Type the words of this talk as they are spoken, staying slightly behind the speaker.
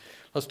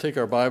Let's take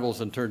our Bibles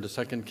and turn to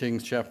 2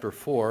 Kings chapter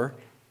 4.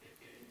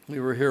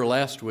 We were here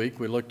last week.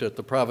 We looked at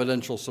the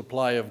providential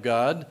supply of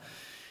God.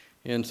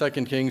 In 2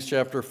 Kings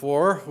chapter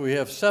 4, we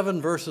have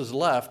 7 verses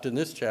left in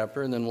this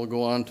chapter, and then we'll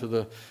go on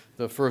to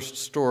the first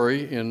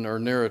story in our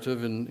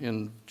narrative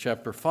in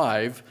chapter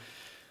 5.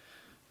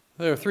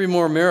 There are 3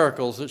 more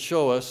miracles that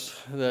show us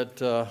that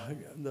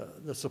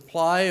the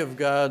supply of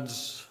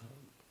God's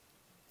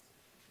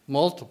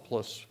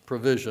multiplice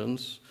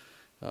provisions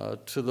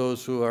to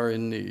those who are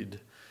in need.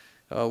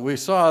 We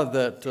saw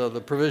that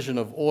the provision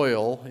of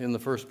oil in the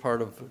first part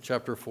of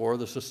chapter 4,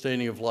 the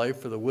sustaining of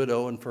life for the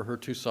widow and for her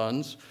 2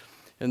 sons.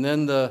 And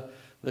then the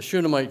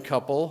Shunammite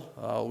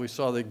couple, we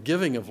saw the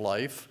giving of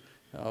life,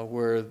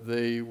 where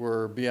they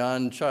were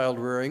beyond child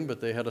rearing, but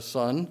they had a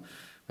son.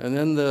 And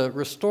then the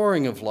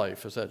restoring of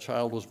life as that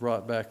child was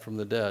brought back from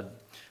the dead.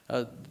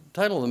 The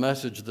title of the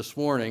message this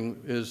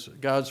morning is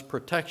God's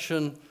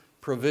protection,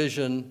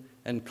 provision,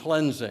 and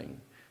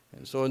cleansing.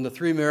 And so in the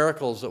 3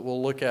 miracles that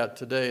we'll look at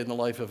today in the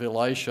life of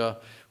Elisha,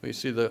 we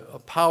see the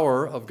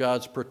power of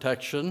God's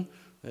protection.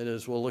 That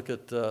is, we'll look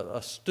at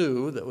a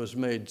stew that was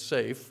made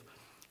safe.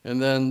 And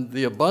then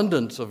the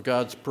abundance of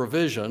God's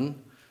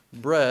provision,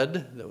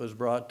 bread that was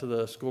brought to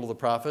the school of the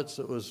prophets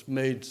that was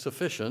made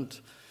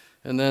sufficient.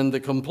 And then the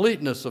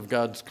completeness of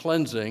God's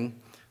cleansing,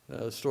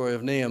 the story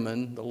of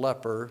Naaman, the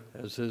leper,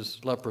 as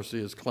his leprosy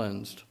is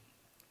cleansed.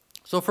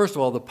 So first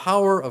of all, the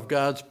power of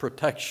God's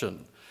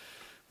protection.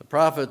 The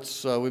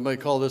prophets, we might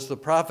call this the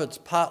prophet's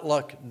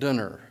potluck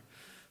dinner.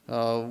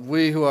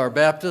 We who are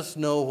Baptists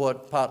know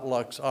what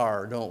potlucks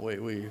are, don't we?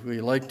 We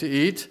like to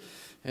eat.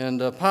 And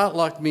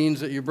potluck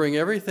means that you bring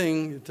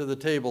everything to the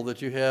table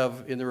that you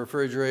have in the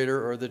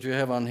refrigerator or that you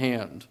have on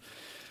hand.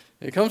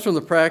 It comes from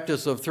the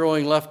practice of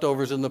throwing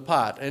leftovers in the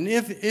pot. And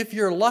if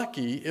you're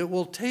lucky, it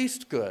will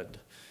taste good.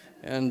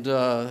 And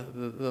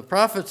the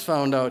prophets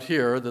found out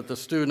here that the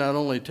stew not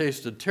only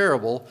tasted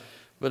terrible,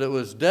 but it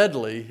was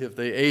deadly if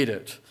they ate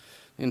it.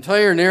 The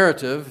entire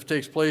narrative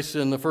takes place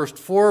in the first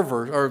 4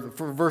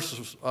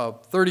 verses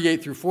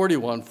 38 through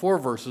 41, 4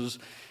 verses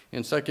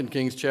in 2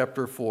 Kings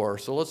chapter 4.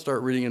 So let's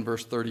start reading in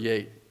verse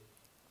 38.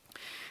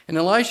 And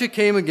Elisha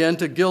came again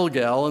to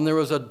Gilgal, and there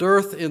was a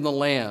dearth in the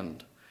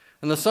land.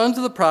 And the sons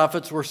of the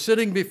prophets were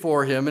sitting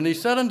before him, and he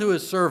said unto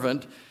his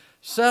servant,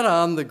 Set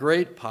on the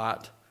great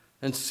pot,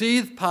 and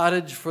seethe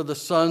pottage for the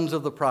sons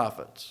of the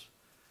prophets.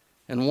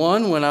 And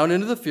one went out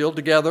into the field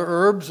to gather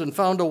herbs, and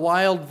found a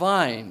wild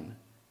vine,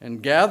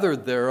 and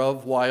gathered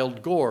thereof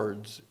wild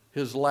gourds,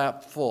 his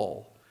lap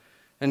full,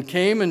 and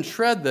came and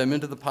shred them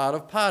into the pot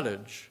of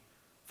pottage,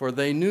 for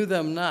they knew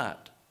them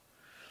not.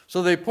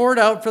 So they poured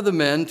out for the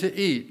men to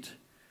eat.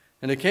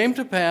 And it came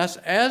to pass,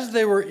 as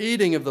they were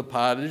eating of the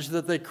pottage,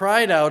 that they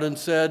cried out and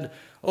said,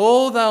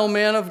 O thou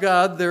man of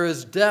God, there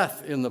is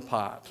death in the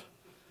pot.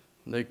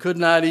 And they could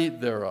not eat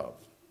thereof.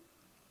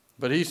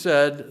 But he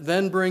said,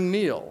 Then bring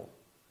meal.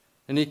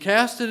 And he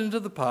cast it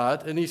into the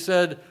pot, and he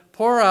said,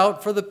 Pour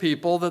out for the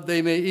people that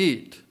they may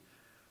eat.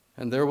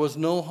 And there was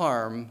no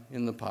harm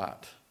in the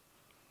pot.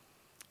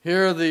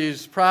 Here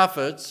these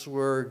prophets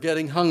were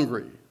getting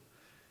hungry.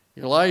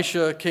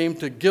 Elisha came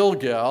to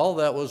Gilgal.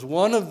 That was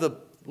one of the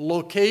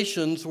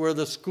locations where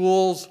the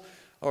schools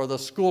or the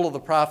school of the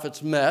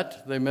prophets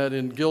met. They met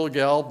in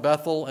Gilgal,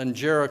 Bethel, and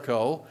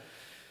Jericho.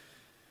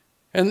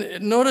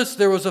 And notice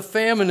there was a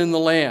famine in the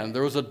land.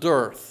 There was a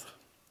dearth.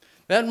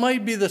 That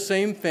might be the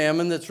same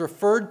famine that's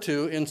referred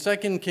to in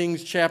 2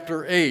 Kings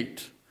chapter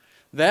 8.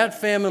 That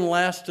famine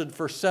lasted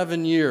for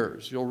 7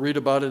 years. You'll read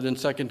about it in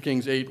 2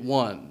 Kings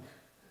 8:1.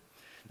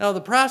 Now, the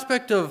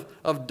prospect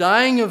of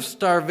dying of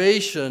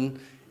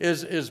starvation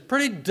is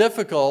pretty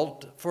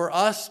difficult for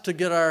us to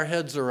get our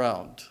heads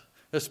around,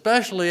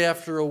 especially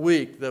after a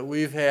week that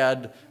we've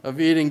had of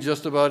eating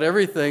just about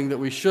everything that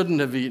we shouldn't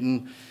have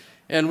eaten.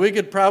 And we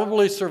could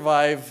probably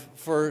survive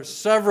for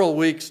several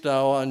weeks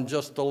now on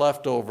just the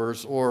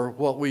leftovers or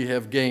what we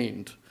have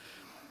gained.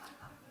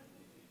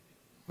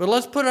 But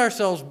let's put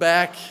ourselves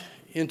back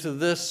into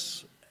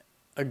this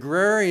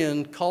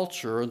agrarian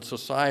culture and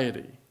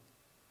society.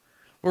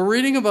 We're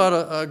reading about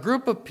a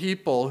group of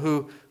people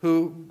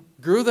who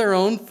grew their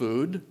own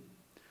food.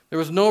 There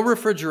was no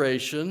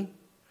refrigeration,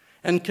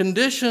 and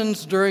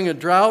conditions during a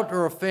drought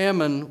or a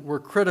famine were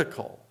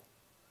critical.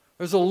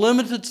 There's a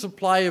limited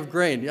supply of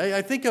grain.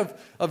 I think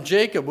of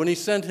Jacob when he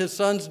sent his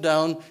sons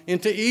down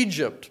into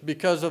Egypt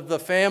because of the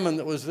famine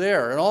that was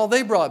there. And all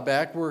they brought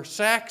back were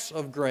sacks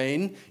of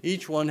grain,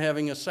 each one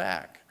having a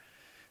sack.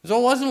 So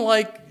it wasn't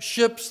like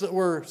ships that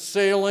were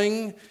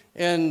sailing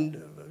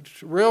and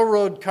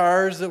railroad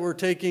cars that were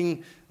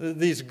taking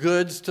these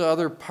goods to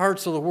other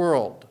parts of the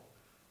world.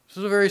 This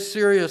is a very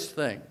serious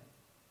thing.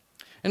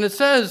 And it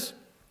says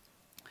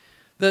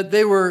that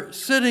they were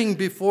sitting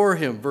before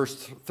him, verse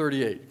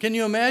 38. Can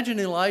you imagine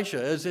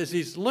Elisha as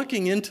he's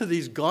looking into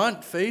these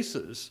gaunt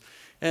faces?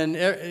 And,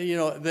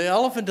 the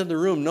elephant in the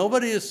room,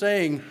 nobody is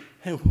saying,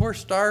 hey, we're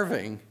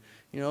starving.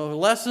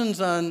 Lessons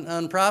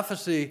on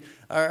prophecy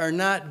are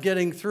not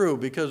getting through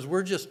because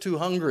we're just too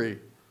hungry.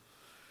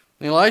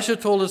 And Elisha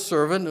told his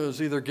servant, it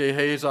was either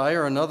Gehazi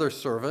or another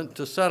servant,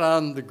 to set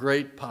on the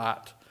great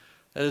pot.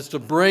 That is, to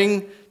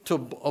bring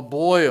to a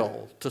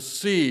boil, to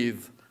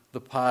seethe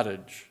the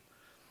pottage.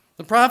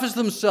 The prophets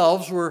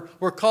themselves were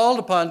called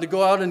upon to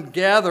go out and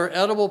gather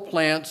edible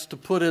plants to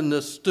put in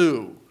this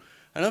stew.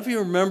 I don't know if you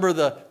remember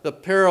the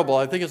parable,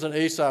 I think it's an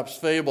Aesop's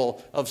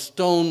fable, of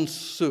stone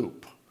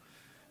soup.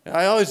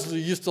 I always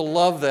used to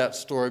love that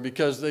story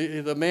because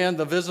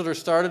the visitor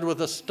started with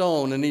a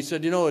stone, and he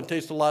said, it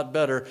tastes a lot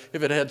better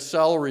if it had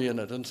celery in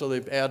it, and so they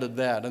added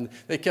that. And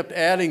they kept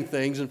adding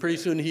things, and pretty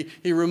soon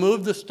he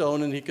removed the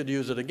stone and he could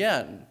use it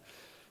again.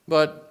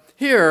 But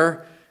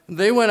here,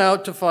 they went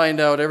out to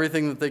find out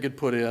everything that they could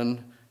put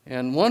in,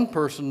 and one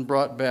person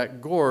brought back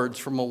gourds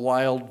from a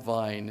wild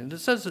vine. And it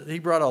says that he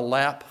brought a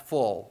lap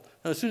full.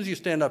 Now, as soon as you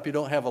stand up, you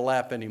don't have a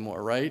lap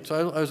anymore, right?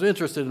 So I was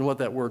interested in what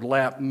that word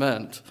lap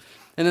meant.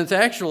 And it's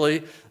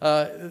actually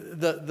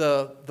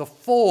the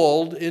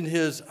fold in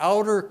his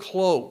outer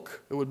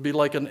cloak. It would be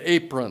like an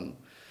apron,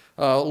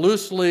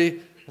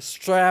 loosely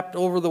strapped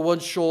over the one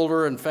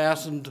shoulder and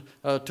fastened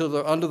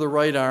under the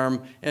right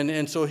arm.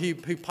 And so he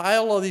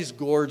piled all these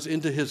gourds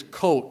into his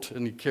coat,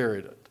 and he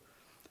carried it.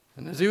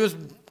 And as he was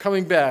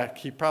coming back,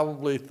 he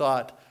probably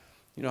thought,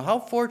 how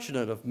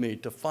fortunate of me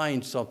to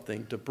find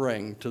something to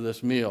bring to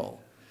this meal.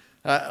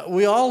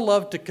 We all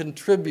love to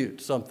contribute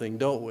something,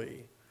 don't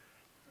we?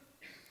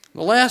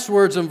 The last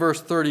words in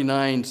verse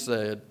 39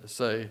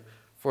 say,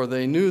 for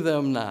they knew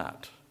them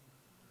not.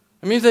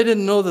 It means they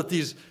didn't know that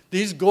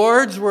these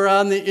gourds were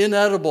on the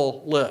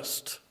inedible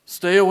list.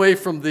 Stay away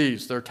from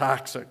these. They're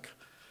toxic.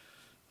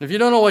 If you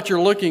don't know what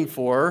you're looking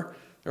for,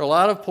 there are a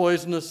lot of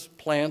poisonous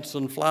plants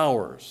and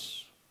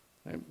flowers.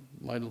 They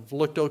might have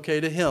looked okay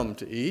to him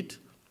to eat.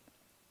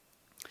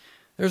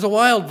 There's a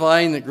wild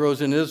vine that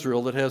grows in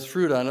Israel that has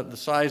fruit on it the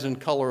size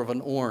and color of an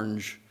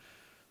orange.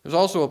 There's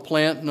also a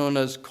plant known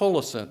as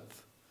colocynth.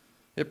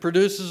 It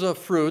produces a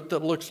fruit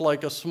that looks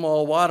like a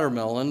small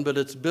watermelon, but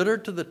it's bitter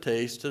to the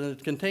taste, and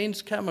it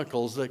contains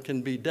chemicals that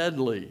can be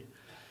deadly.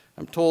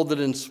 I'm told that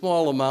in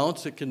small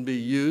amounts it can be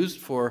used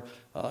for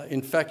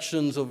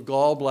infections of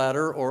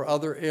gallbladder or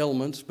other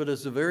ailments, but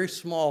it's a very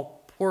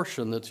small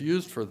portion that's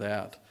used for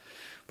that.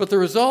 But the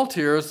result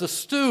here is the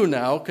stew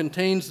now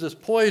contains this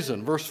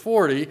poison. Verse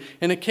 40,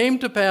 and it came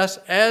to pass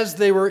as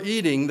they were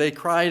eating, they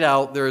cried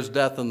out, there is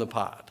death in the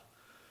pot.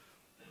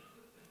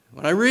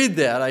 When I read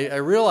that, I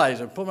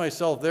realize I put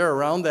myself there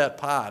around that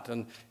pot,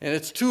 and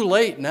it's too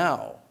late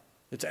now.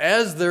 It's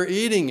as they're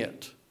eating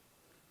it.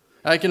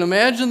 I can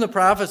imagine the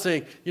prophet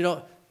saying,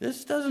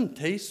 this doesn't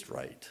taste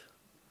right.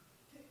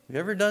 Have you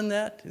ever done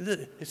that?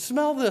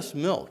 Smell this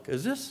milk.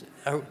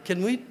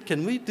 Can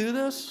we do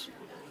this?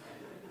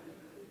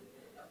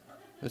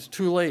 It's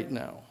too late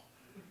now.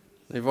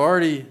 They've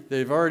already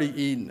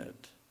eaten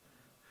it.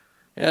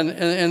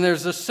 And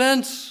there's a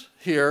sense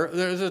here,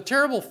 there's a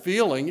terrible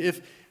feeling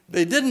if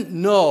they didn't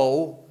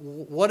know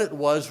what it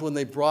was when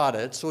they brought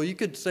it, so you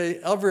could say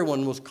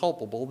everyone was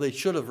culpable. They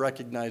should have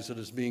recognized it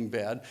as being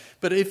bad.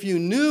 But if you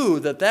knew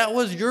that that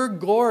was your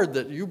gourd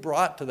that you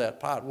brought to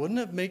that pot, wouldn't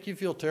it make you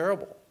feel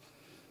terrible?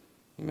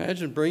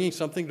 Imagine bringing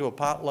something to a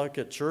potluck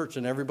at church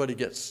and everybody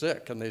gets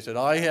sick, and they said,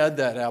 I had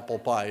that apple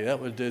pie.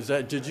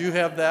 Did you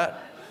have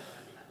that?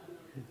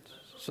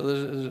 So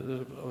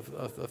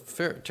there's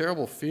a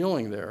terrible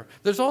feeling there.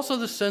 There's also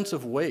the sense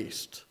of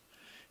waste.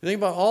 You think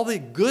about all the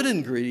good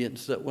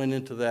ingredients that went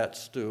into that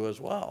stew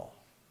as well.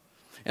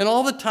 And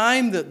all the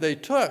time that they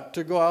took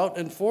to go out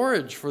and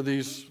forage for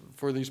these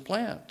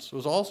plants. It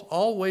was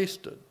all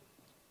wasted.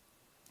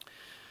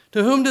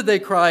 To whom did they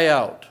cry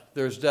out,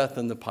 there's death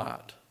in the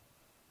pot?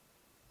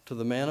 To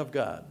the man of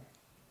God.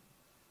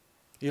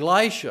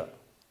 Elisha,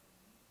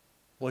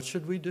 what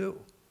should we do?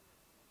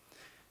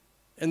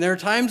 And there are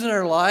times in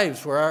our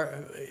lives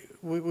where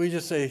we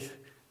just say,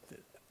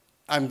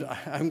 I'm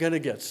going to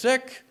get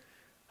sick.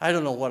 I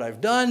don't know what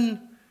I've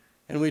done.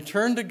 And we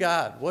turn to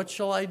God. What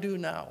shall I do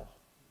now?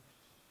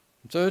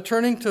 So they're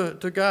turning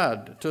to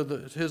God,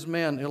 to his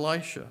man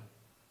Elisha.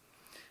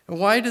 And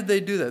why did they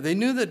do that? They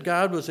knew that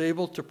God was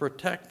able to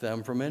protect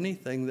them from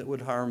anything that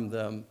would harm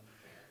them.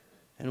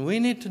 And we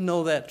need to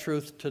know that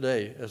truth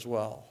today as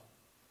well.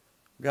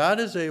 God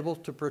is able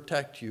to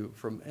protect you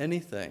from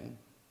anything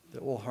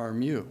that will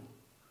harm you.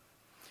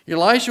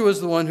 Elisha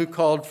was the one who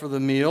called for the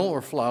meal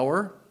or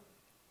flour.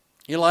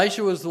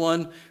 Elisha was the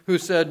one who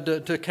said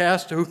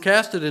who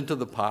cast it into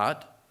the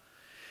pot.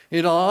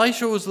 And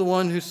Elisha was the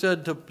one who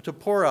said to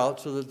pour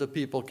out so that the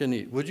people can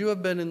eat. Would you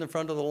have been in the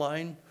front of the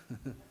line?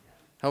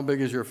 How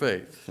big is your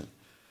faith?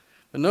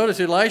 But notice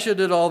Elisha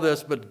did all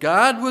this, but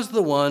God was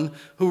the one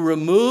who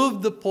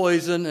removed the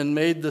poison and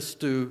made the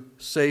stew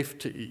safe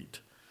to eat.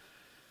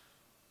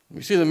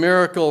 We see the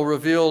miracle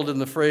revealed in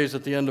the phrase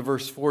at the end of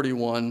verse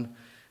 41,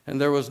 and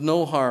there was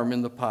no harm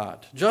in the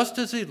pot. Just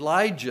as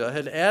Elijah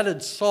had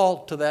added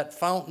salt to that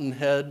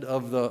fountainhead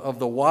of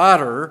the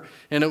water,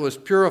 and it was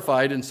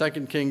purified in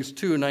 2 Kings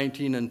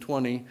 2:19 and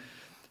 20,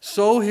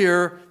 so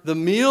here the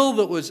meal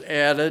that was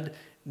added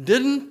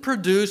didn't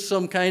produce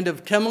some kind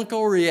of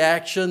chemical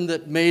reaction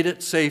that made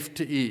it safe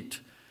to eat.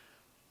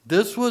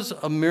 This was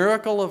a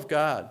miracle of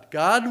God.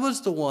 God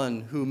was the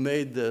one who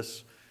made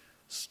this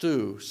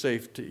stew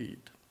safe to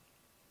eat.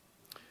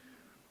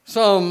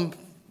 Some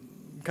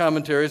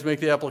commentaries make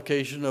the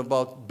application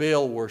about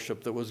Baal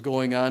worship that was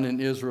going on in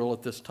Israel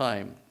at this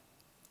time.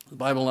 The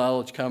Bible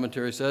Knowledge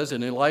Commentary says,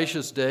 in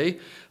Elisha's day,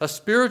 a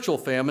spiritual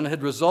famine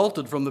had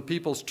resulted from the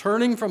people's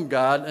turning from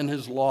God and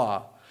his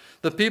law.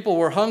 The people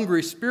were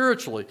hungry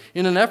spiritually.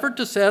 In an effort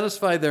to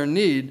satisfy their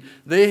need,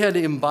 they had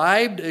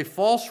imbibed a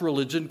false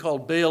religion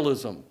called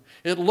Baalism.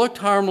 It looked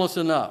harmless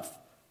enough,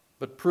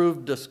 but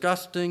proved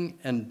disgusting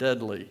and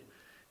deadly.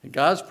 And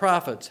God's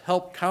prophets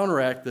helped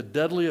counteract the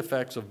deadly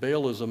effects of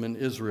Baalism in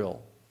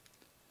Israel.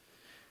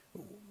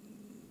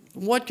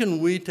 What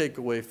can we take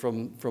away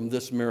from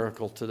this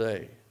miracle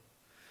today?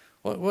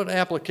 What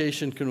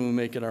application can we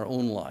make in our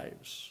own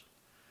lives?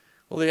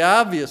 Well, the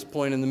obvious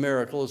point in the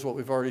miracle is what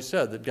we've already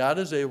said, that God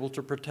is able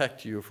to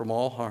protect you from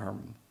all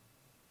harm.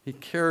 He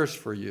cares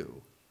for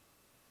you.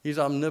 He's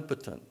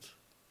omnipotent.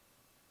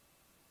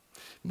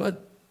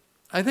 But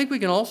I think we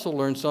can also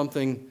learn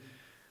something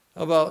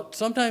about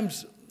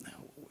sometimes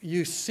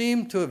you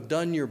seem to have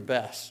done your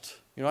best.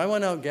 You know, I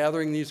went out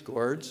gathering these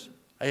gourds.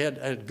 I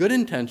had good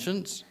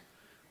intentions.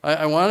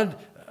 I wanted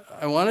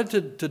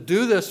to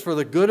do this for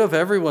the good of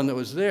everyone that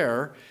was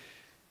there.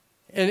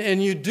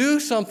 And you do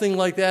something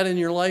like that in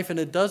your life and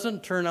it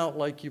doesn't turn out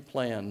like you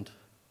planned.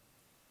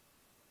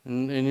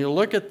 And you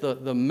look at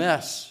the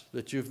mess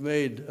that you've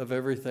made of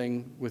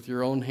everything with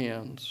your own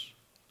hands.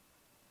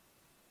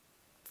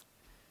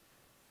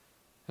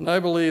 And I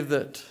believe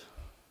that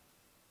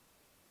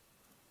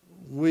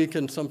we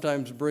can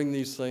sometimes bring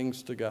these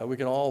things to God. We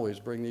can always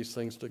bring these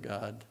things to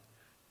God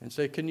and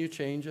say, can you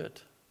change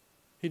it?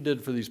 He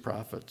did for these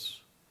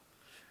prophets.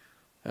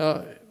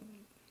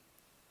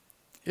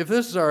 If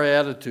this is our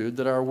attitude,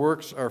 that our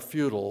works are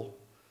futile,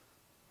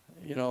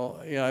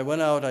 I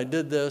went out, I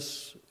did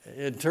this,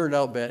 it turned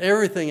out bad.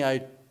 Everything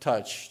I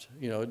touched,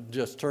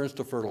 just turns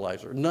to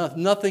fertilizer.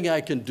 Nothing I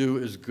can do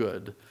is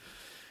good.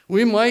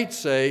 We might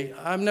say,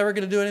 I'm never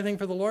going to do anything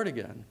for the Lord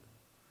again.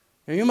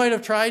 And you might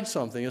have tried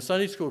something, a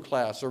Sunday school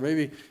class, or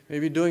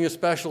maybe doing a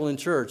special in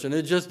church, and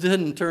it just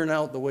didn't turn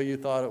out the way you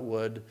thought it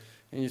would,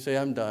 and you say,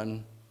 I'm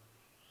done.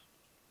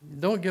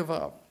 Don't give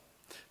up.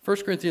 1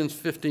 Corinthians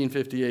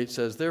 15:58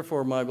 says,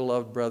 therefore, my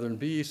beloved brethren,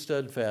 be ye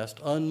steadfast,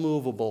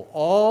 unmovable,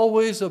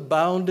 always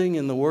abounding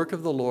in the work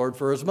of the Lord,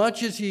 for as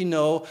much as ye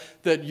know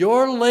that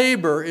your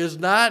labor is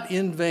not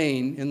in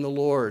vain in the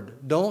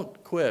Lord.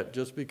 Don't quit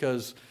just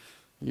because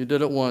you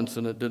did it once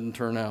and it didn't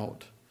turn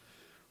out.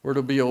 We're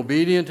to be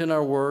obedient in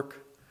our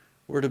work.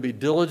 We're to be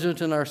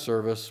diligent in our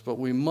service, but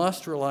we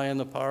must rely on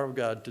the power of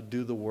God to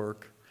do the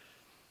work.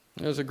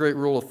 There's a great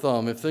rule of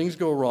thumb. If things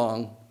go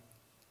wrong,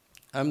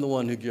 I'm the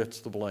one who gets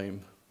the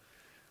blame.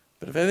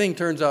 But if anything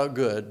turns out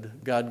good,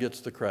 God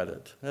gets the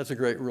credit. That's a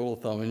great rule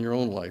of thumb in your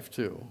own life,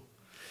 too.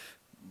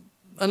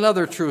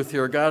 Another truth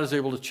here, God is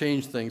able to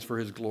change things for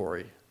his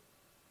glory.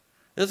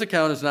 This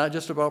account is not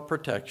just about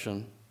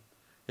protection.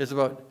 It's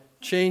about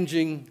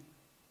changing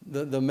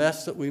the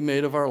mess that we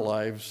made of our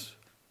lives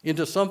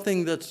into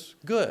something that's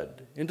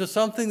good, into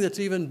something that's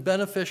even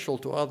beneficial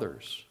to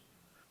others.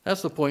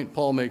 That's the point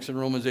Paul makes in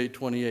Romans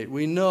 8:28.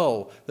 We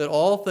know that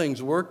all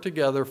things work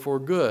together for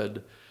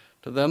good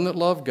to them that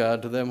love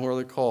God, to them who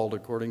are called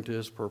according to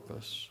his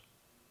purpose.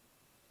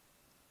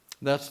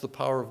 That's the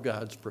power of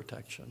God's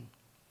protection.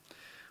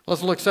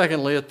 Let's look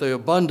secondly at the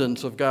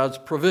abundance of God's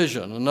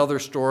provision. Another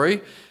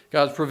story.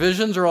 God's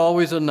provisions are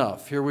always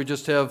enough. Here we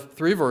just have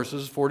 3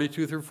 verses,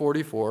 42 through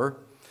 44.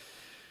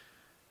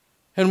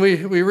 And we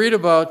read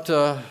about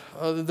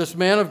this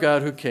man of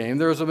God who came.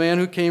 There was a man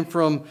who came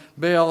from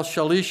Baal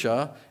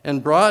Shalisha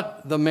and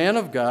brought the man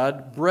of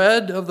God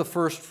bread of the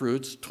first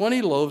fruits,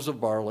 20 loaves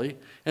of barley,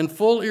 and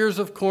full ears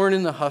of corn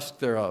in the husk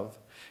thereof.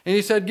 And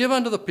he said, give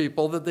unto the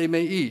people that they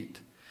may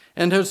eat.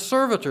 And his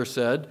servitor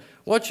said,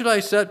 what should I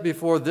set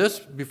before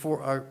this,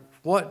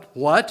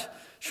 what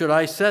should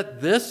I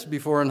set this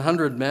before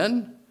 100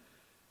 men?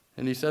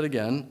 And he said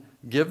again,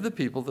 give the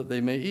people that they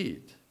may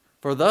eat.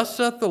 For thus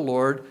saith the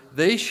Lord,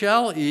 they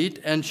shall eat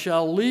and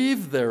shall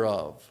leave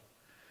thereof.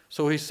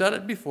 So he set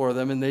it before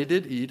them, and they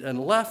did eat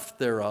and left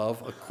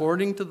thereof,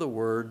 according to the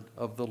word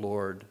of the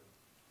Lord.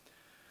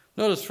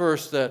 Notice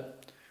first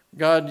that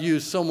God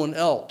used someone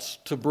else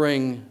to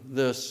bring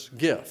this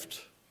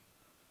gift,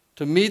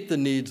 to meet the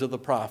needs of the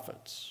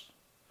prophets.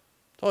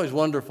 It's always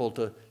wonderful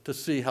to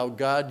see how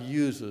God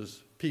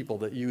uses people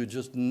that you would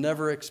just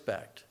never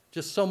expect.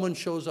 Just someone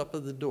shows up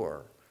at the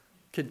door.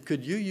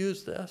 Could you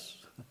use this?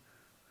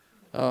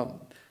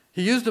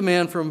 He used a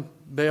man from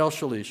Baal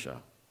Shalisha.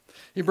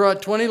 He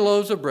brought 20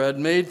 loaves of bread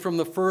made from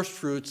the first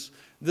fruits.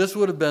 This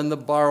would have been the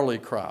barley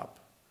crop.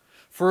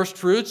 First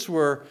fruits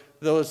were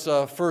those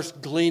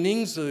first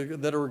gleanings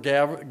that were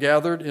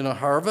gathered in a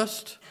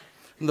harvest.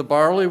 And the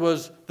barley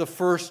was the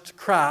first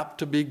crop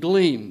to be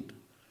gleaned.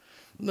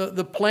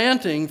 The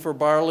planting for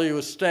barley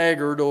was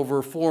staggered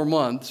over 4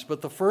 months,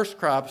 but the first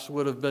crops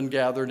would have been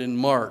gathered in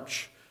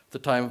March, the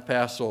time of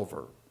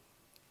Passover.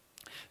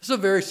 This is a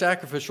very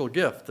sacrificial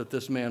gift that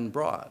this man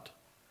brought.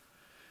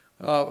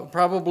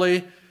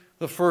 probably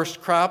the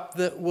first crop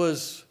that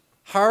was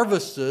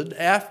harvested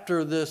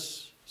after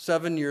this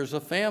 7 years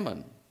of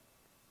famine.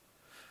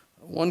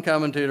 One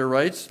commentator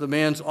writes, the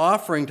man's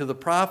offering to the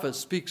prophet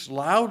speaks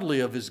loudly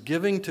of his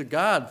giving to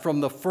God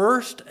from the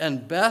first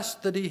and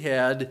best that he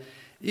had,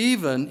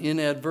 even in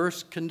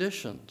adverse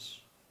conditions.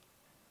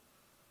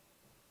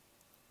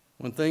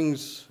 When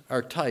things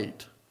are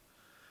tight,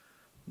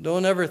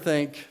 don't ever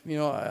think,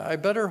 I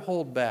better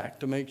hold back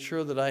to make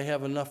sure that I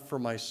have enough for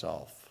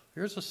myself.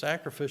 Here's a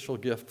sacrificial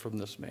gift from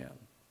this man.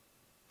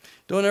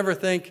 Don't ever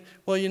think,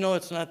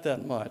 it's not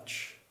that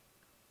much.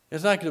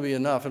 It's not going to be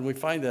enough, and we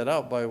find that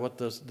out by what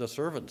the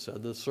servant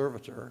said, the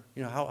servitor.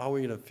 How are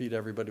we going to feed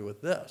everybody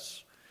with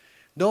this?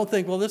 Don't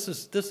think, this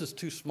is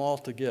too small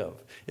to give.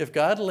 If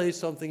God lays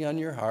something on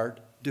your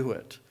heart, do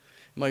it.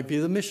 It might be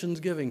the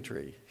missions giving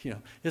tree.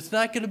 It's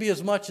not going to be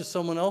as much as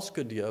someone else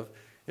could give.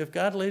 If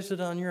God lays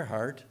it on your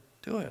heart,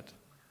 do it.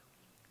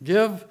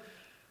 Give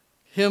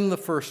him the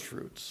first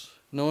fruits,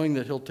 knowing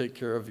that he'll take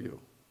care of you.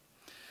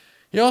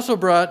 He also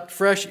brought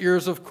fresh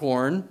ears of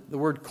corn. The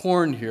word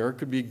corn here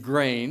could be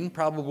grain,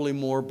 probably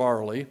more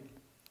barley.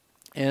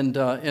 And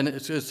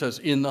it says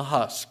in the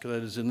husk,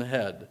 that is in the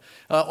head.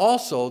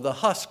 Also, the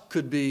husk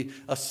could be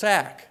a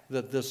sack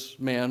that this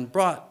man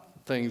brought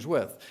things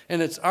with. And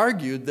it's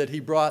argued that he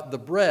brought the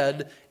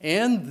bread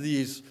and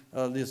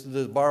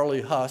the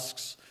barley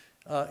husks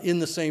in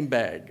the same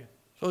bag.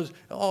 So it was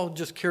all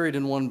just carried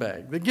in one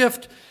bag. The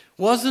gift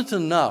wasn't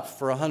enough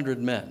for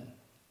 100 men.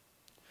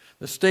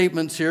 The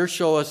statements here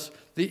show us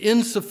the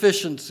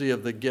insufficiency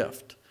of the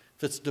gift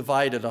if it's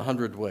divided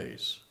 100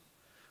 ways.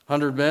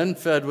 100 men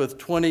fed with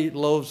 20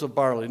 loaves of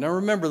barley. Now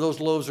remember,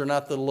 those loaves are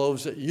not the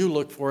loaves that you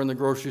look for in the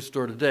grocery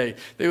store today.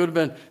 They would have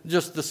been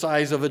just the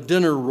size of a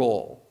dinner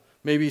roll,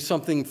 maybe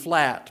something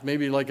flat,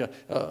 maybe like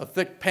a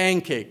thick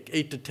pancake,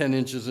 8 to 10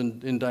 inches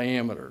in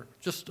diameter,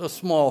 just a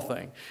small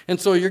thing. And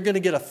so you're going to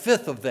get a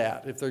fifth of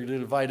that if they're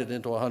divided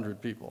into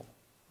 100 people,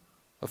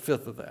 a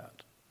fifth of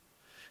that.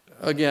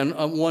 Again,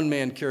 one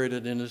man carried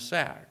it in his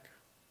sack.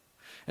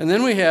 And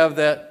then we have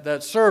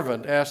that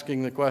servant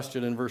asking the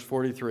question in verse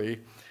 43,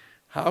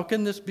 how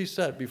can this be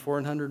set before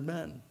 100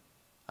 men?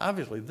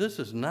 Obviously, this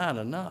is not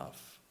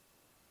enough.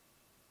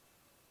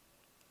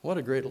 What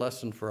a great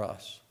lesson for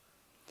us.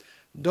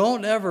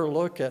 Don't ever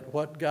look at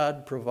what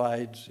God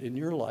provides in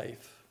your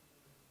life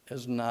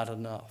as not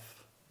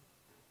enough,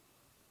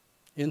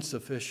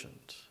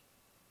 insufficient.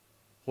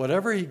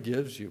 Whatever he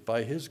gives you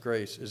by his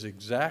grace is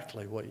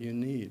exactly what you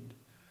need,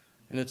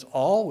 and it's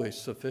always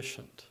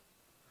sufficient.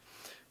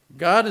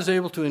 God is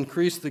able to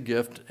increase the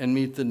gift and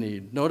meet the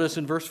need. Notice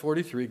in verse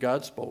 43,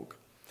 God spoke.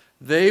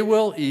 They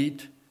will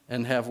eat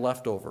and have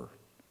leftover.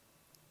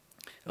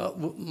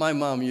 My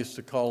mom used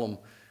to call them,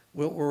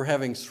 we're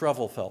having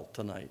Srevelfelt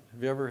tonight.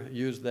 Have you ever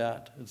used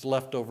that? It's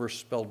leftovers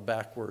spelled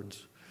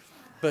backwards.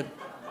 But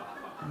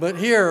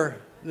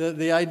here,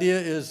 the idea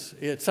is,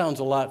 it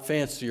sounds a lot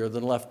fancier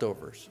than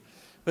leftovers.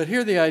 But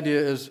here the idea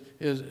is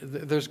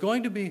there's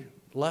going to be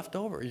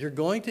leftover. You're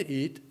going to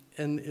eat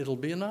and it'll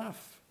be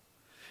enough.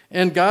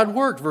 And God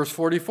worked, verse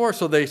 44.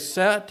 So they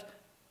sat,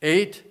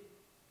 ate,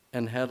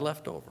 and had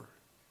leftover.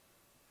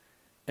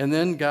 And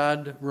then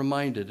God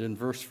reminded in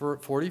verse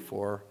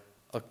 44,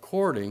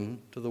 according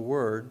to the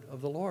word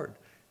of the Lord,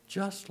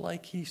 just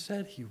like he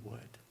said he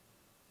would.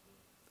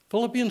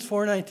 Philippians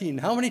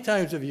 4:19, how many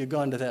times have you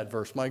gone to that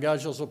verse? My God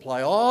shall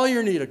supply all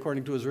your need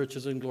according to his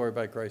riches in glory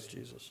by Christ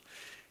Jesus.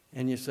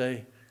 And you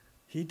say,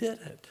 he did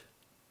it.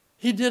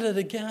 He did it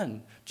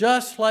again,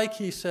 just like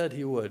he said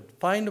he would.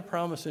 Find a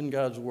promise in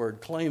God's word,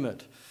 claim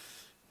it,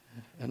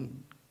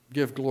 and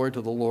give glory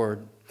to the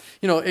Lord.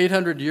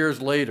 800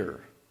 years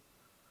later,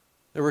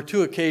 there were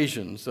two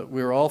occasions that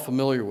we are all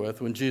familiar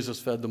with when Jesus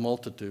fed the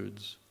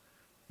multitudes.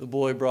 The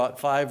boy brought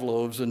 5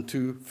 loaves and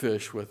 2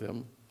 fish with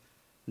him.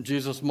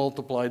 Jesus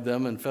multiplied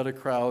them and fed a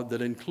crowd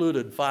that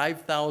included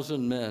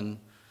 5,000 men.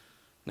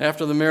 And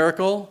after the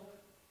miracle,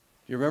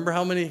 you remember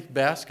how many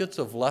baskets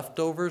of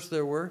leftovers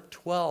there were?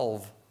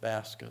 12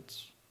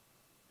 baskets.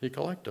 He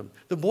collected them.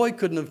 The boy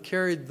couldn't have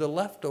carried the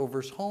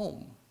leftovers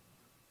home.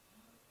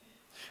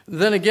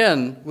 Then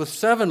again, with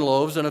 7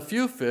 loaves and a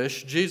few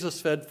fish, Jesus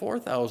fed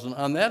 4,000.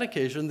 On that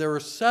occasion, there were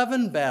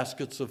 7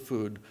 baskets of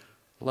food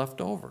left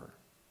over.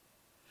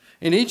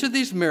 In each of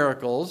these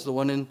miracles, the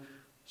one in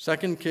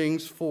 2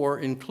 Kings 4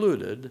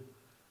 included,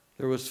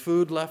 there was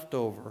food left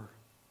over.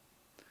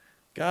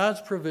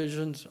 God's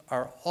provisions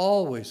are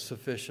always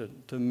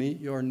sufficient to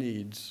meet your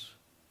needs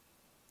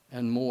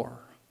and more.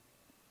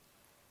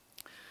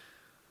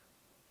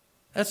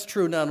 That's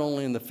true not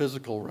only in the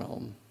physical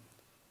realm,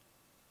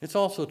 it's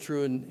also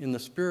true in the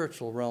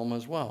spiritual realm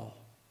as well.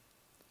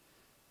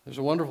 There's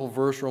a wonderful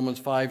verse, Romans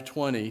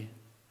 5:20,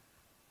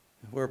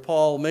 where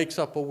Paul makes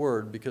up a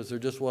word because there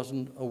just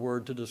wasn't a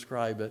word to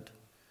describe it.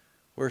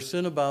 Where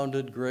sin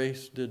abounded,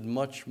 grace did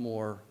much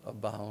more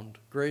abound.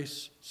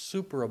 Grace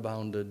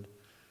superabounded.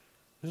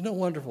 Isn't it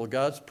wonderful?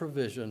 God's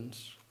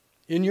provisions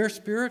in your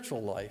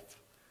spiritual life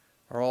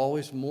are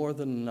always more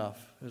than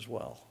enough as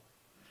well.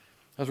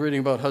 I was reading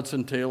about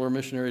Hudson Taylor,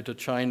 missionary to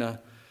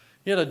China,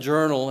 He had a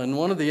journal, and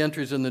one of the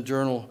entries in the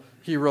journal,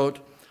 he wrote,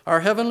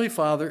 "Our Heavenly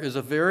Father is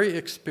a very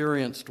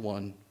experienced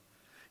one.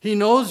 He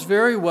knows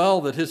very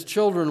well that his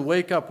children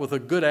wake up with a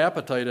good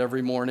appetite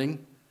every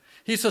morning.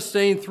 He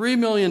sustained 3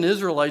 million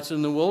Israelites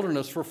in the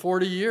wilderness for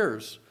 40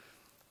 years.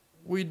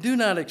 We do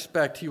not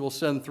expect he will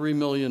send 3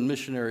 million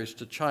missionaries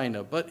to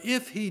China, but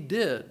if he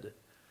did,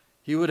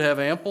 he would have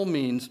ample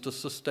means to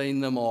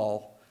sustain them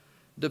all.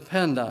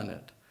 Depend on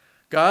it.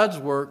 God's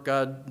work,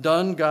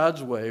 done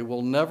God's way,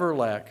 will never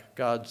lack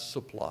God's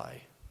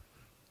supply."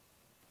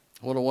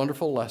 What a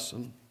wonderful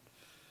lesson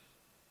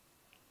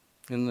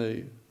in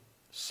the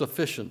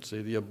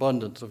sufficiency, the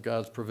abundance of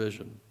God's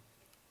provision.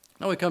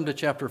 Now we come to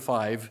chapter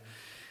 5,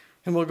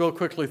 and we'll go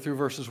quickly through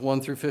verses 1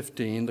 through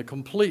 15, the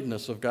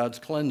completeness of God's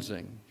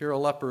cleansing. Here a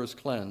leper is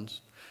cleansed.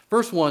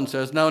 Verse 1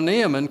 says, "Now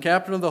Naaman,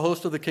 captain of the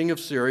host of the king of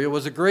Syria,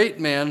 was a great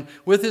man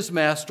with his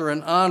master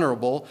and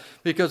honorable,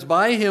 because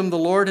by him the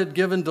Lord had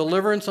given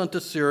deliverance unto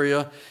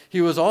Syria.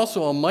 He was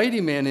also a mighty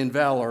man in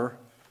valor,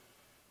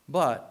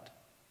 but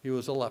he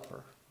was a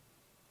leper."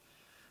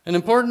 An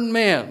important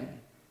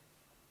man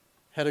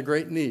had a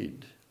great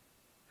need.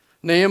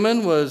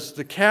 Naaman was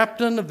the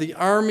captain of the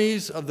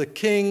armies of the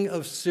king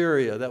of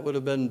Syria. That would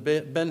have been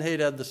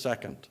Ben-Hadad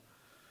II.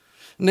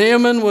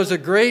 Naaman was a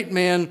great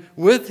man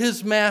with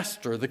his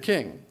master, the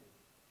king.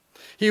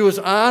 He was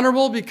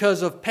honorable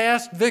because of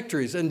past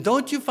victories. And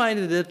don't you find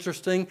it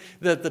interesting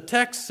that the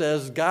text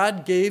says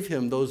God gave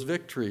him those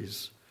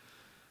victories?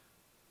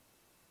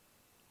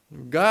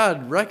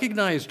 God,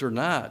 recognized or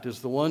not,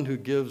 is the one who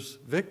gives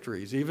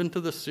victories, even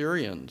to the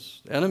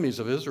Syrians, enemies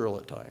of Israel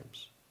at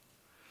times.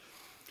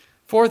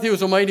 Fourth, he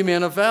was a mighty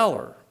man of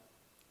valor.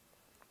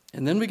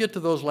 And then we get to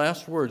those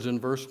last words in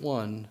verse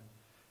 1.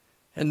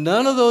 And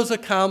none of those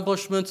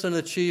accomplishments and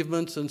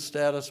achievements and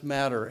status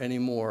matter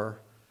anymore,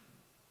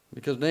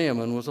 because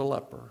Naaman was a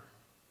leper.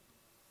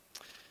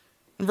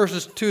 In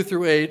verses 2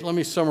 through 8, let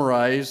me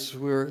summarize.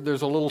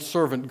 There's a little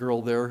servant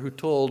girl there who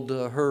told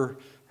her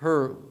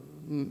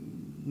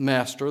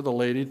master, the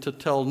lady, to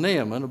tell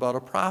Naaman about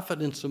a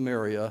prophet in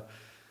Samaria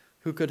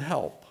who could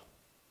help.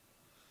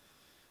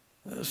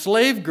 The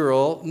slave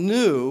girl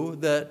knew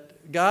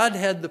that God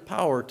had the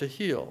power to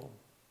heal.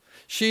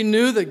 She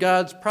knew that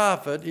God's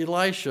prophet,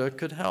 Elisha,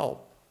 could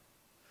help.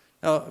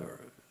 Now,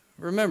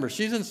 remember,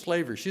 she's in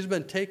slavery. She's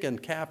been taken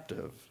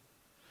captive.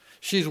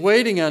 She's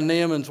waiting on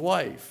Naaman's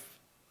wife.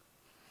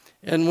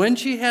 And when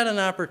she had an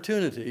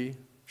opportunity,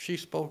 she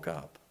spoke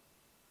up.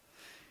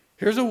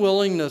 Here's a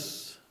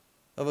willingness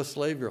of a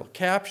slave girl,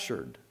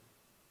 captured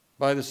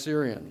by the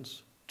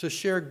Syrians, to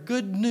share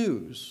good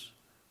news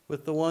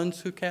with the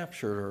ones who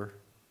captured her,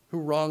 who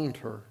wronged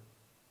her.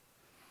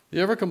 Do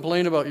you ever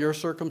complain about your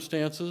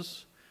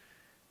circumstances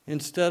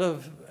instead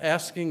of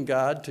asking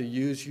God to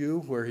use you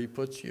where he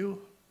puts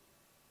you?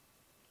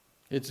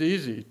 It's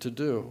easy to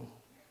do.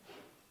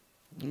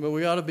 But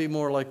we ought to be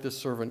more like this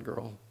servant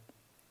girl.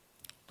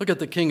 Look at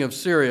the king of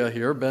Syria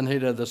here,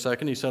 Ben-Hadad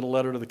II. He sent a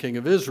letter to the king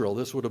of Israel.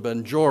 This would have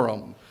been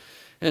Joram.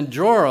 And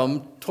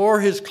Joram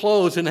tore his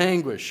clothes in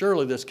anguish.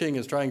 Surely this king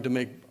is trying to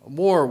make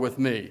war with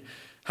me.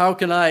 How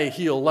can I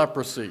heal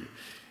leprosy?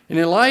 And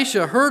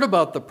Elisha heard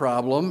about the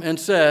problem and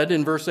said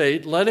in verse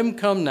 8, "Let him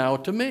come now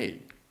to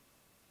me."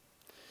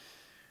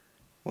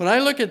 When I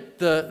look at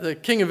the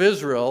king of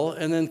Israel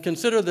and then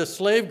consider this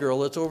slave girl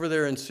that's over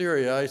there in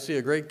Syria, I see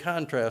a great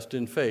contrast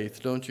in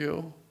faith, don't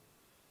you?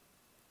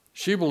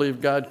 She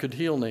believed God could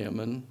heal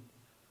Naaman.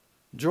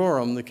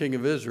 Joram, the king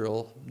of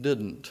Israel,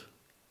 didn't.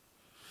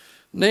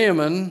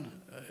 Naaman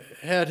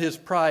had his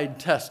pride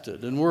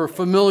tested, and we're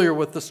familiar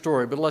with the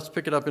story, but let's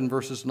pick it up in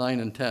verses 9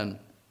 and 10.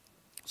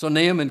 So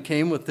Naaman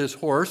came with his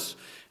horse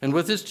and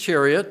with his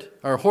chariot,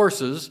 or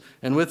horses,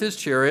 and with his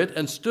chariot,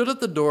 and stood at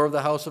the door of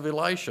the house of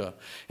Elisha.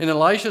 And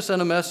Elisha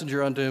sent a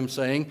messenger unto him,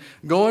 saying,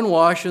 "Go and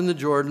wash in the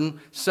Jordan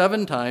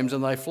 7 times,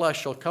 and thy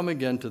flesh shall come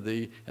again to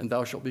thee, and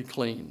thou shalt be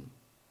clean."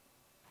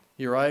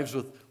 He arrives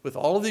with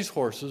all of these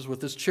horses,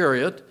 with his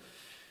chariot,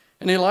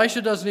 and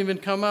Elisha doesn't even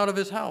come out of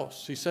his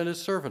house. He sent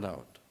his servant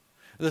out.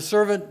 The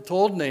servant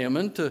told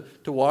Naaman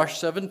to wash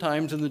 7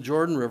 times in the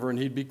Jordan River, and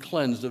he'd be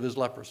cleansed of his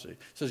leprosy. It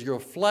says, "Your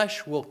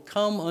flesh will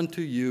come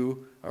unto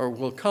you," or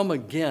will come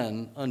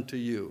again unto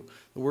you.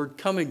 The word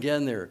 "come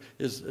again" there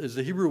is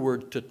the Hebrew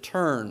word to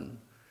turn.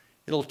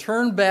 It'll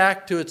turn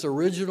back to its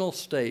original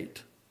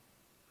state.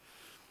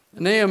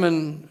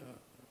 Naaman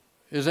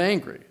is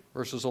angry,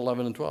 verses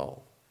 11 and 12.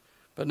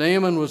 But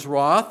Naaman was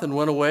wroth and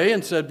went away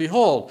and said,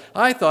 "Behold,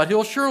 I thought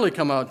he'll surely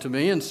come out to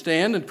me and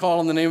stand and call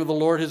on the name of the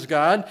Lord his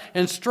God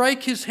and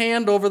strike his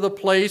hand over the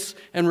place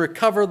and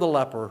recover the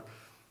leper.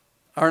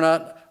 Are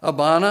not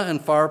Abana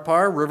and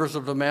Pharpar, rivers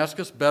of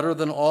Damascus, better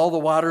than all the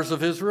waters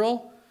of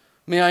Israel?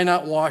 May I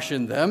not wash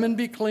in them and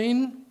be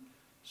clean?"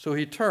 So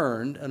he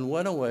turned and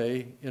went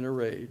away in a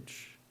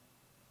rage.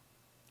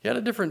 He had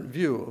a different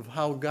view of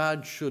how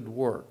God should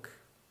work.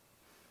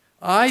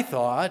 I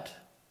thought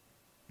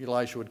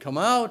Elisha would come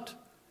out.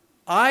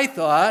 I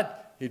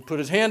thought he'd put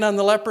his hand on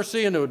the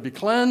leprosy and it would be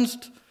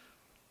cleansed.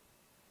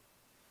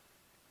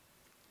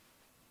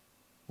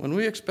 When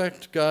we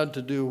expect God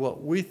to do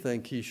what we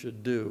think he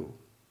should do,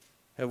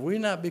 have we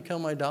not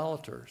become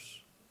idolaters?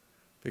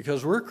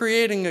 Because we're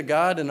creating a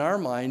God in our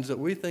minds that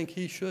we think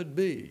he should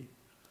be.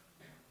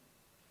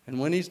 And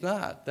when he's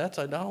not, that's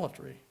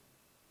idolatry.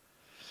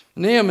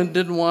 Naaman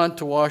didn't want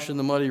to wash in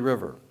the muddy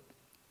river.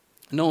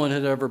 No one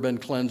had ever been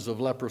cleansed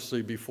of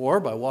leprosy before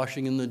by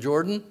washing in the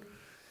Jordan.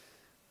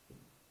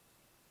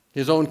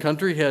 His own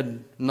country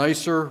had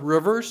nicer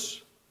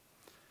rivers,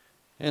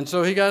 and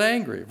so he got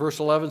angry. Verse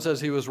 11 says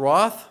he was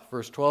wroth.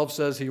 Verse 12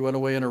 says he went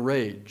away in a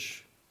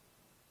rage.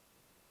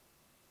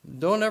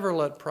 Don't ever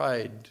let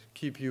pride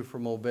keep you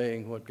from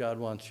obeying what God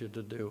wants you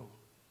to do.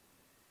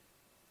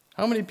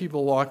 How many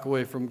people walk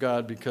away from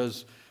God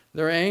because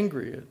they're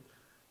angry?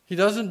 He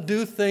doesn't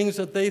do things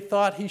that they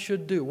thought he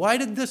should do. Why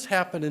did this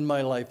happen in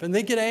my life? And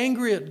they get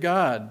angry at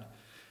God.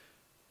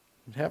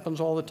 It happens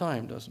all the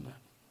time, doesn't it?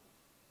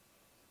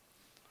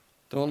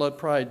 Don't let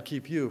pride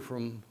keep you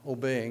from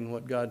obeying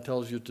what God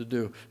tells you to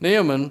do.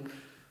 Naaman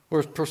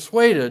was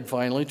persuaded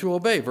finally to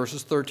obey,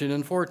 verses 13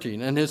 and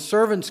 14. And his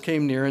servants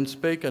came near and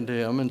spake unto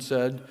him and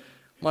said,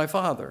 My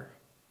father,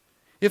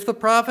 if the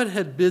prophet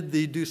had bid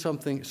thee do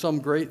some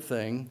great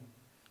thing,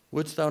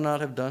 wouldst thou not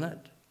have done it?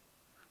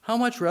 How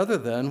much rather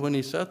then, when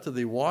he saith to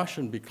thee, Wash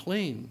and be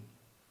clean?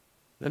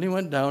 Then he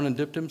went down and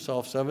dipped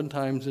himself 7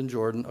 times in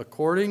Jordan,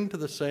 according to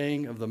the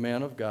saying of the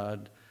man of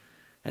God.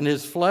 And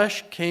his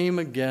flesh came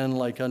again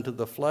like unto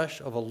the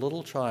flesh of a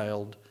little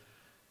child,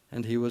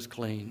 and he was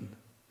clean.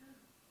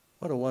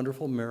 What a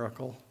wonderful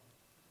miracle.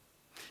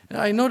 And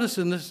I notice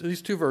in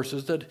these 2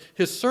 verses that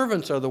his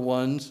servants are the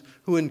ones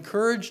who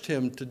encouraged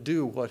him to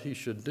do what he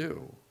should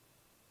do.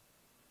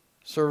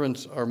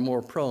 Servants are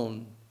more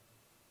prone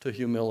to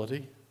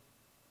humility.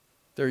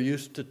 They're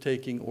used to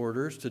taking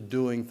orders, to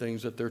doing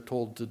things that they're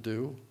told to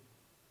do.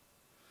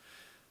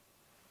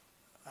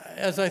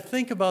 As I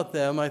think about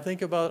them, I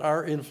think about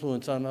our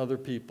influence on other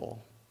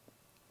people.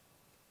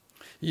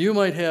 You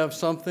might have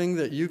something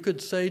that you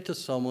could say to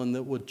someone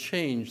that would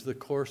change the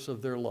course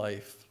of their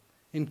life,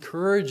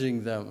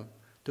 encouraging them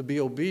to be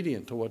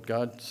obedient to what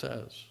God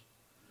says.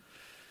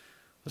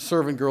 The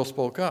servant girl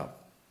spoke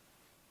up.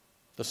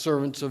 The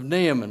servants of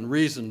Naaman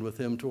reasoned with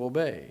him to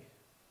obey.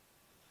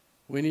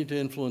 We need to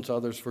influence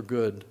others for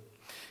good.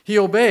 He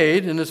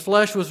obeyed, and his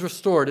flesh was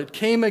restored. It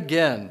came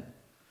again.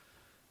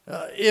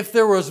 If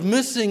there was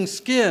missing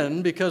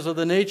skin because of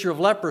the nature of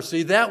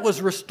leprosy, that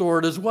was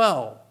restored as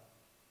well.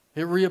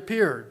 It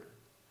reappeared.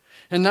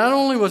 And not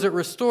only was it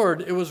restored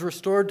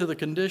to the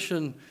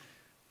condition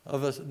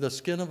of the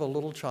skin of a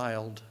little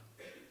child.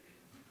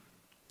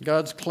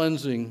 God's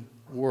cleansing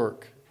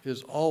work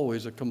is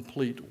always a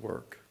complete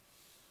work.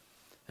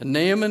 And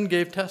Naaman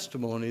gave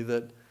testimony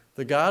that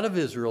the God of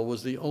Israel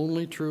was the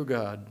only true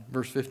God.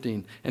 Verse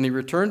 15. And he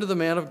returned to the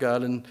man of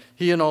God, and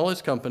he and all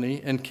his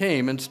company, and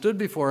came and stood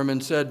before him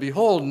and said,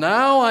 Behold,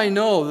 now I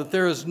know that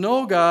there is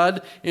no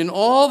God in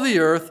all the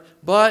earth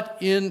but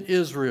in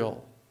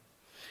Israel.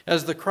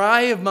 As the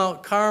cry of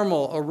Mount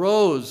Carmel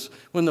arose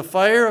when the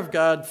fire of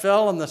God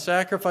fell on the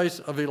sacrifice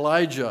of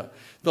Elijah,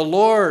 the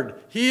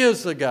Lord, he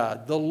is the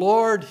God. The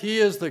Lord, he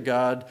is the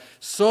God.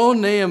 So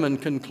Naaman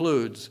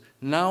concludes,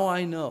 Now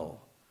I know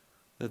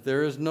that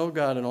there is no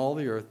God in all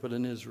the earth but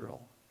in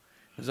Israel.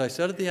 As I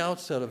said at the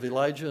outset of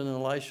Elijah and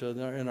Elisha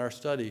in our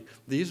study,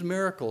 these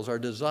miracles are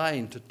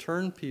designed to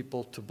turn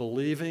people to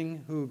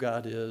believing who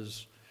God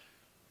is.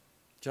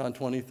 John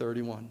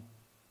 20:31.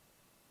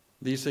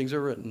 These things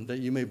are written that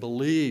you may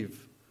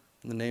believe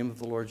in the name of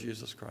the Lord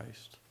Jesus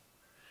Christ.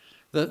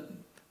 That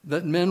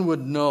men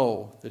would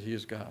know that he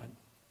is God.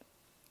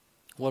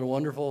 What a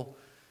wonderful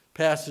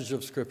passage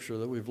of Scripture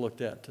that we've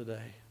looked at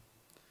today.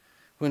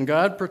 When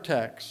God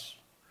protects,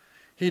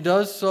 he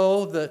does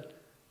so that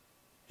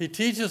he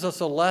teaches us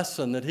a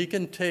lesson that he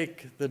can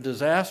take the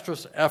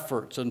disastrous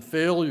efforts and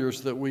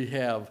failures that we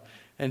have,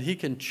 and he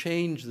can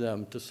change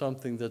them to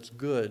something that's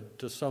good,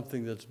 to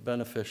something that's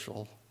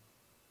beneficial.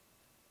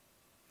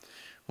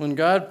 When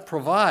God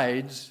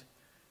provides,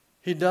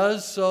 he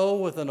does so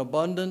with an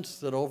abundance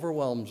that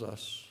overwhelms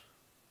us.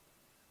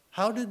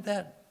 How did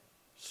that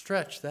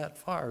stretch that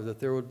far, that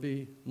there would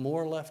be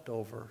more left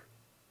over?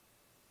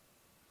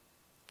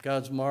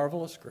 God's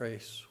marvelous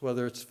grace,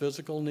 whether it's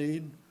physical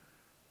need,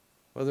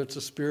 whether it's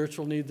a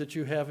spiritual need that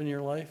you have in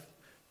your life,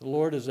 the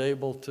Lord is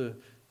able to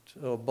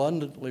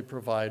abundantly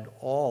provide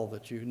all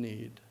that you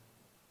need.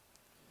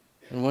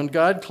 And when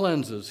God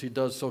cleanses, he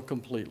does so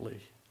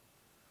completely.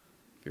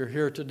 If you're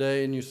here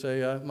today and you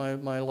say,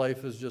 my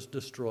life is just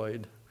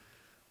destroyed,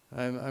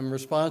 I'm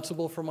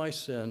responsible for my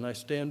sin, I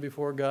stand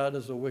before God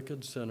as a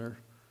wicked sinner,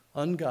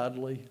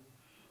 ungodly,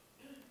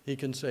 he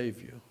can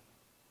save you.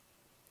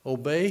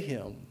 Obey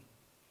him.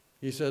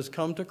 He says,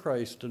 come to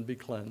Christ and be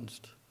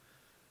cleansed.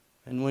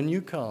 And when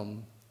you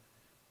come,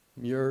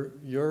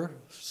 your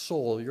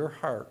soul, your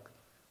heart,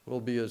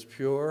 will be as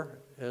pure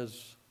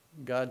as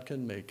God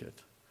can make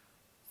it,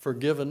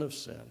 forgiven of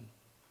sin.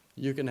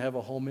 You can have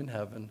a home in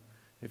heaven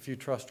if you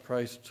trust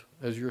Christ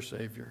as your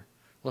Savior.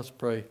 Let's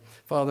pray.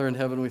 Father in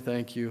heaven, we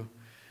thank you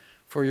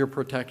for your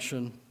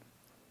protection.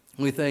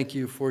 We thank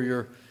you for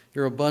your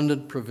your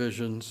abundant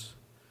provisions.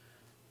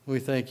 We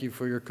thank you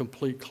for your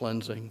complete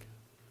cleansing.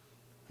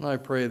 And I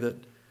pray that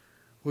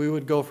we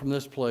would go from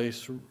this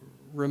place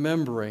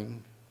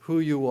remembering who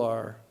you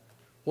are,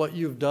 what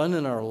you've done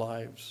in our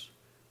lives,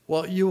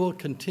 what you will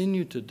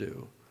continue to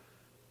do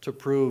to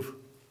prove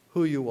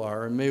who you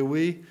are. And may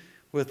we,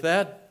 with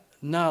that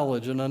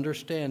knowledge and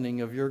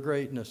understanding of your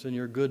greatness and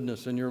your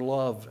goodness and your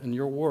love and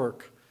your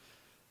work,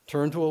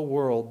 turn to a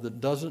world that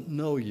doesn't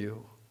know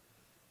you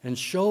and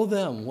show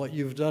them what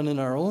you've done in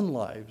our own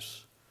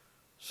lives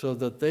so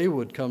that they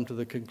would come to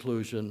the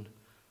conclusion,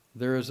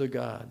 there is a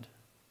God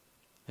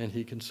and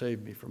he can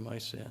save me from my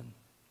sin.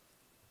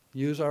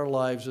 Use our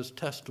lives as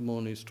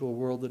testimonies to a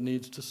world that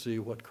needs to see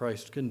what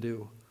Christ can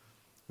do.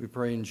 We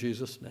pray in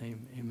Jesus'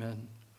 name, amen.